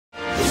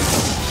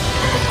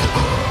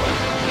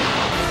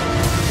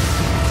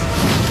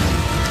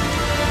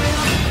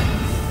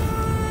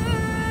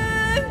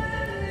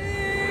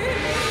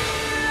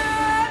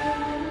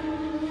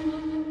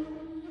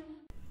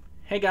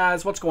Hey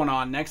guys, what's going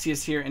on?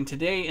 Nexius here, and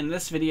today in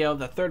this video,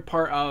 the third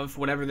part of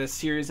whatever this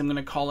series I'm going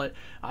to call it,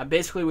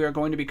 basically we are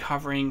going to be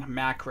covering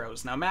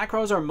macros. Now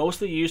macros are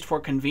mostly used for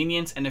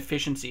convenience and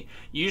efficiency,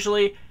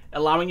 usually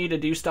allowing you to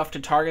do stuff to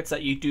targets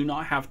that you do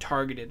not have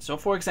targeted. So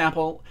for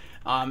example,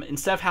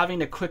 instead of having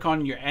to click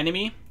on your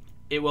enemy,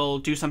 it will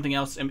do something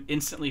else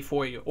instantly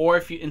for you. Or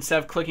if you, instead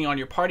of clicking on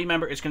your party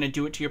member, it's going to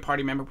do it to your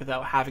party member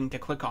without having to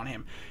click on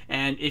him.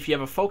 And if you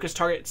have a focus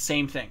target,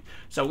 same thing.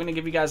 So I'm going to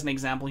give you guys an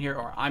example here,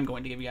 or I'm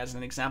going to give you guys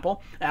an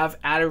example. I have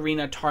add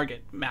arena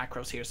target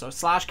macros here. So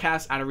slash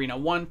cast add arena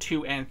 1,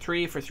 2, and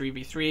 3 for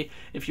 3v3.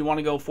 If you want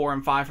to go 4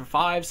 and 5 for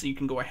 5s, you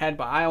can go ahead,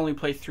 but I only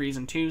play 3s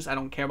and 2s. I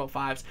don't care about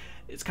 5s.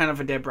 It's kind of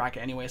a dead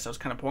bracket anyway, so it's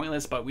kind of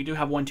pointless, but we do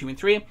have 1, 2, and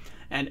 3,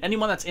 and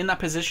anyone that's in that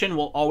position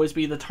will always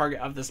be the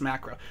target of this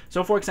macro.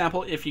 So for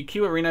example, if you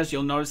queue arenas,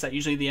 you'll notice that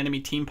usually the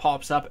enemy team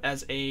pops up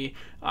as a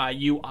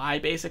UI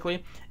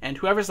basically, and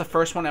whoever's the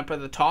first one up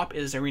at the top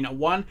is arena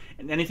 1,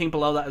 and anything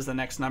below that is the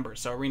next number,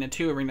 so arena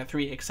 2, arena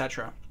 3,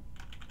 etc.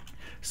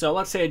 So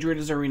let's say a druid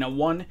is arena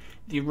 1,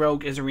 the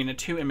rogue is arena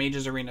 2, and mage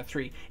is arena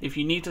 3. If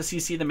you need to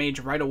CC the mage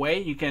right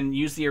away, you can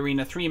use the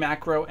arena 3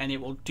 macro and it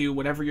will do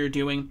whatever you're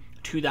doing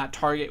to that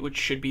target, which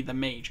should be the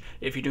mage.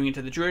 If you're doing it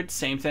to the druid,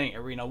 same thing,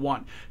 arena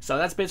 1. So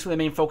that's basically the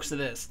main focus of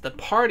this. The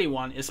party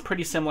one is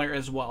pretty similar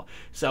as well.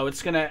 So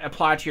it's going to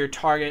apply to your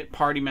target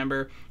party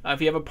member.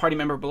 If you have a party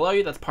member below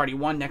you, that's party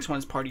 1, next one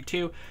is party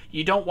 2.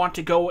 You don't want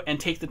to go and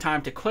take the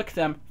time to click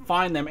them,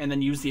 find them, and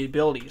then use the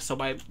ability. So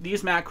by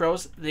these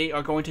macros, they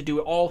are going to do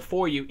it all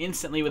for you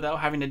instantly without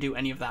having to do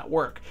any of that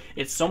work.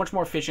 It's so much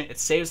more efficient, it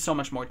saves so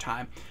much more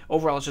time.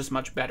 Overall, it's just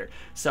much better.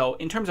 So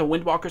in terms of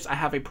Windwalkers, I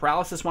have a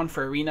Paralysis one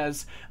for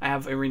arenas. I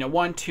have arena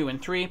 1, 2,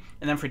 and 3,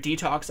 and then for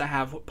Detox I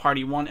have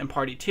party 1 and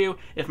party 2.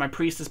 If my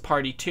priest is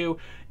party 2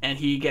 and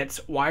he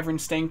gets Wyvern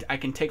Instinct, I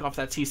can take off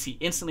that CC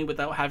instantly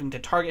without having to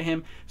target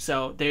him.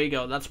 So there you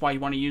go, that's why you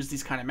want to use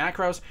these kind of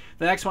macros.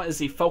 The next one is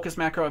the focus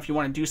macro. If you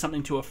want to do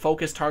something to a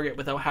focus target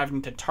without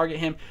having to target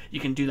him, you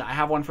can do that. I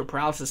have one for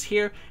Paralysis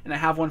here, and I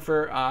have one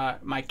for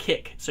my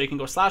kick. So you can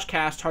go slash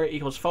cast target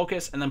equals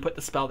focus and then put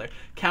the spell there.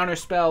 Counter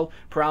spell,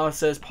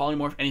 paralysis,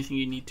 polymorph, anything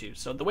you need to.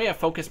 So the way a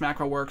focus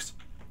macro works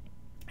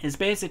is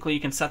basically you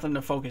can set them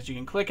to focus. You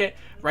can click it,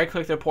 right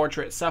click their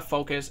portrait, set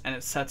focus, and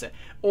it sets it.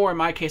 Or in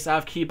my case, I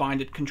have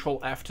keybinded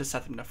Control F to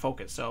set them to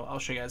focus. So I'll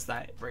show you guys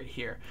that right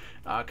here.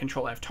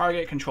 Control F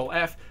target, Control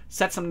F,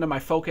 sets them to my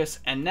focus.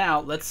 And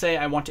now let's say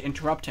I want to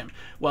interrupt him.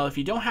 Well, if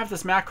you don't have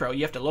this macro,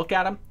 you have to look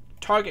at him,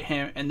 target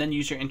him, and then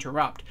use your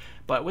interrupt.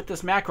 But with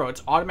this macro,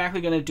 it's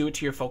automatically going to do it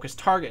to your focus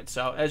target.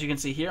 So as you can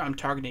see here, I'm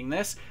targeting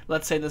this.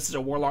 Let's say this is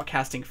a warlock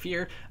casting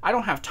fear. I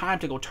don't have time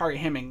to go target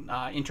him and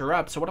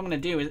interrupt. So what I'm going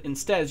to do is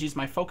instead use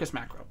my focus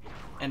macro,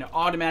 and it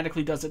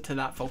automatically does it to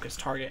that focus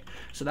target.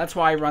 So that's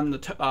why I run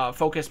the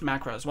focus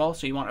macro as well.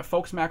 So you want a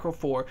focus macro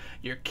for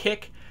your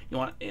kick. You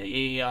want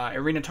a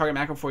arena target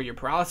macro for your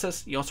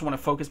paralysis. You also want a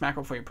focus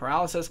macro for your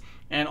paralysis,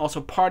 and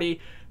also party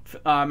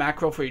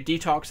macro for your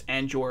detox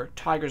and your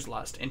tiger's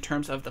lust. In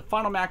terms of the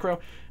final macro,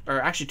 or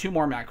actually 2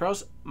 more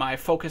macros, my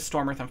focus,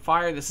 storm, earth, and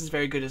fire. This is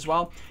very good as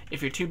well.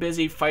 If you're too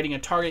busy fighting a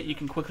target, you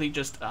can quickly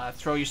just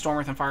throw your storm,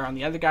 earth, and fire on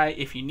the other guy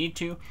if you need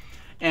to.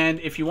 And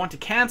if you want to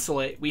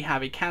cancel it, we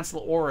have a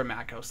cancelaura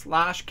macro,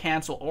 slash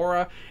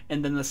cancelaura,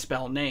 and then the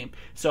spell name.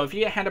 So if you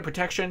get Hand of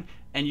Protection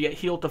and you get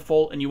healed to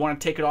full and you want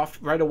to take it off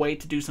right away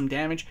to do some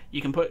damage, you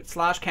can put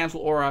slash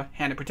cancelaura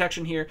Hand of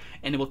Protection here,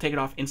 and it will take it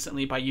off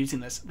instantly by using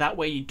this. That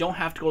way you don't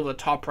have to go to the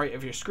top right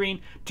of your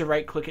screen to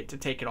right click it to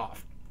take it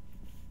off.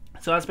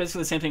 So that's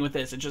basically the same thing with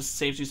this. It just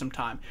saves you some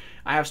time.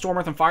 I have Storm,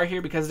 Earth, and Fire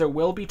here because there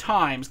will be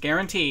times,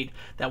 guaranteed,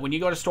 that when you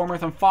go to Storm,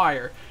 Earth, and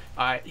Fire,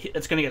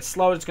 it's going to get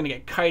slowed, it's going to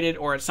get kited,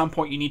 or at some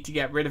point you need to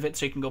get rid of it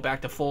so you can go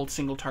back to full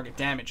single target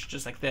damage,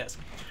 just like this.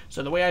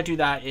 So the way I do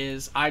that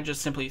is I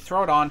just simply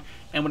throw it on,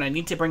 and when I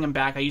need to bring him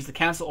back, I use the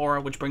Cancel Aura,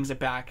 which brings it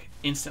back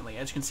instantly.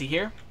 As you can see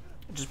here,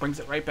 it just brings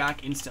it right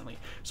back instantly.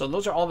 So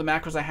those are all the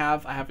macros I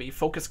have. I have a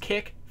Focus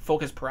Kick,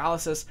 Focus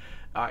Paralysis,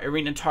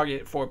 arena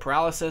target for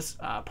paralysis,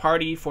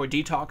 party for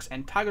detox,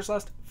 and tiger's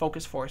lust,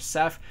 focus for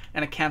Ceph,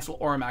 and a cancel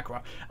aura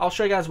macro. I'll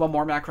show you guys one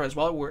more macro as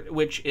well,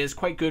 which is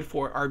quite good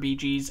for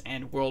RBGs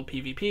and world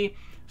PvP.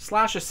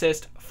 Slash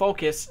assist,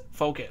 focus,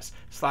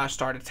 slash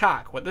start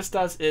attack. What this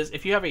does is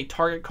if you have a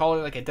target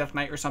caller like a Death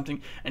Knight or something,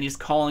 and he's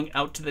calling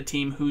out to the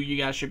team who you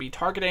guys should be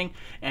targeting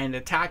and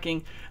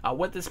attacking,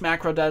 what this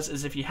macro does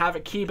is if you have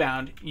it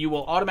keybound, you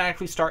will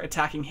automatically start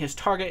attacking his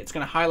target. It's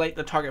going to highlight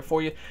the target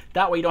for you.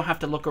 That way you don't have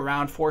to look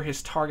around for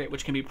his target,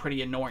 which can be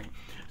pretty annoying.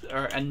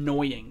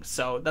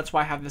 So that's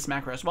why I have this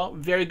macro as well.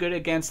 Very good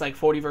against like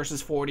 40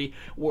 versus 40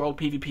 world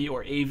PvP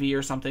or AV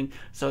or something.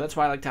 So that's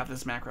why I like to have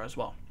this macro as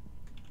well.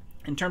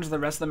 In terms of the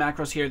rest of the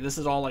macros here, this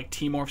is all like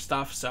T-Morph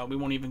stuff, so we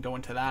won't even go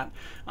into that.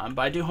 But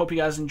I do hope you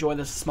guys enjoy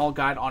this small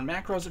guide on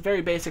macros.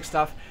 Very basic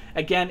stuff.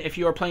 Again, if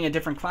you are playing a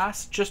different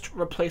class, just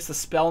replace the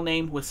spell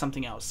name with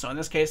something else. So in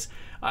this case,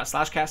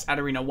 slash cast add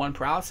arena 1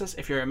 paralysis.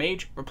 If you're a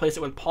mage, replace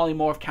it with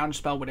polymorph,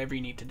 counterspell, whatever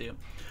you need to do.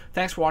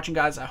 Thanks for watching,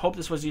 guys. I hope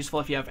this was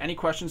useful. If you have any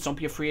questions, don't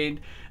be afraid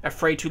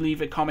to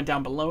leave a comment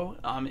down below.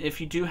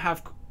 If you do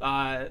have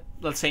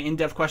let's say,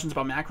 in-depth questions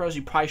about macros,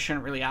 you probably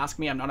shouldn't really ask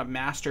me. I'm not a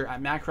master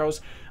at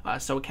macros,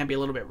 so it can be a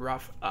little bit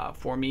rough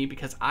for me,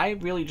 because I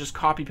really just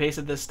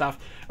copy-pasted this stuff,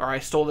 or I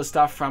stole this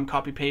stuff from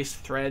copy-paste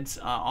threads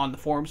on the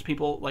forums.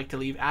 People like to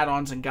leave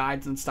add-ons and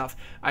guides and stuff.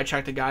 I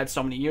checked a guide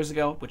so many years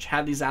ago which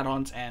had these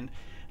add-ons, and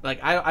like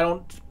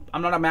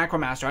I'm not a macro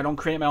master. I don't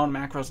create my own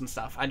macros and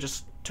stuff. I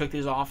just took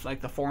these off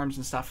like the forums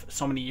and stuff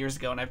so many years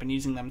ago, and I've been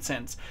using them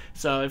since.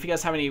 So if you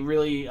guys have any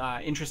really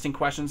interesting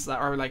questions that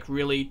are like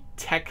really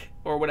tech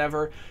or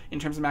whatever in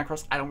terms of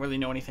macros, I don't really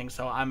know anything,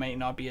 so I might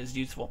not be as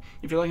useful.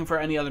 If you're looking for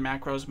any other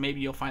macros, maybe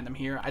you'll find them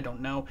here. I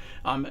don't know.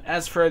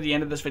 As for the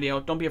end of this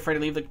video, don't be afraid to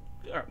leave the...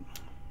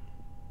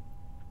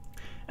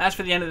 As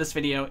for the end of this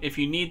video, if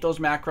you need those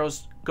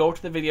macros, go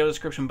to the video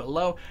description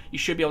below. You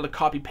should be able to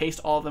copy paste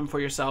all of them for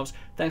yourselves.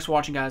 Thanks for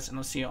watching, guys, and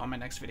I'll see you on my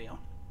next video.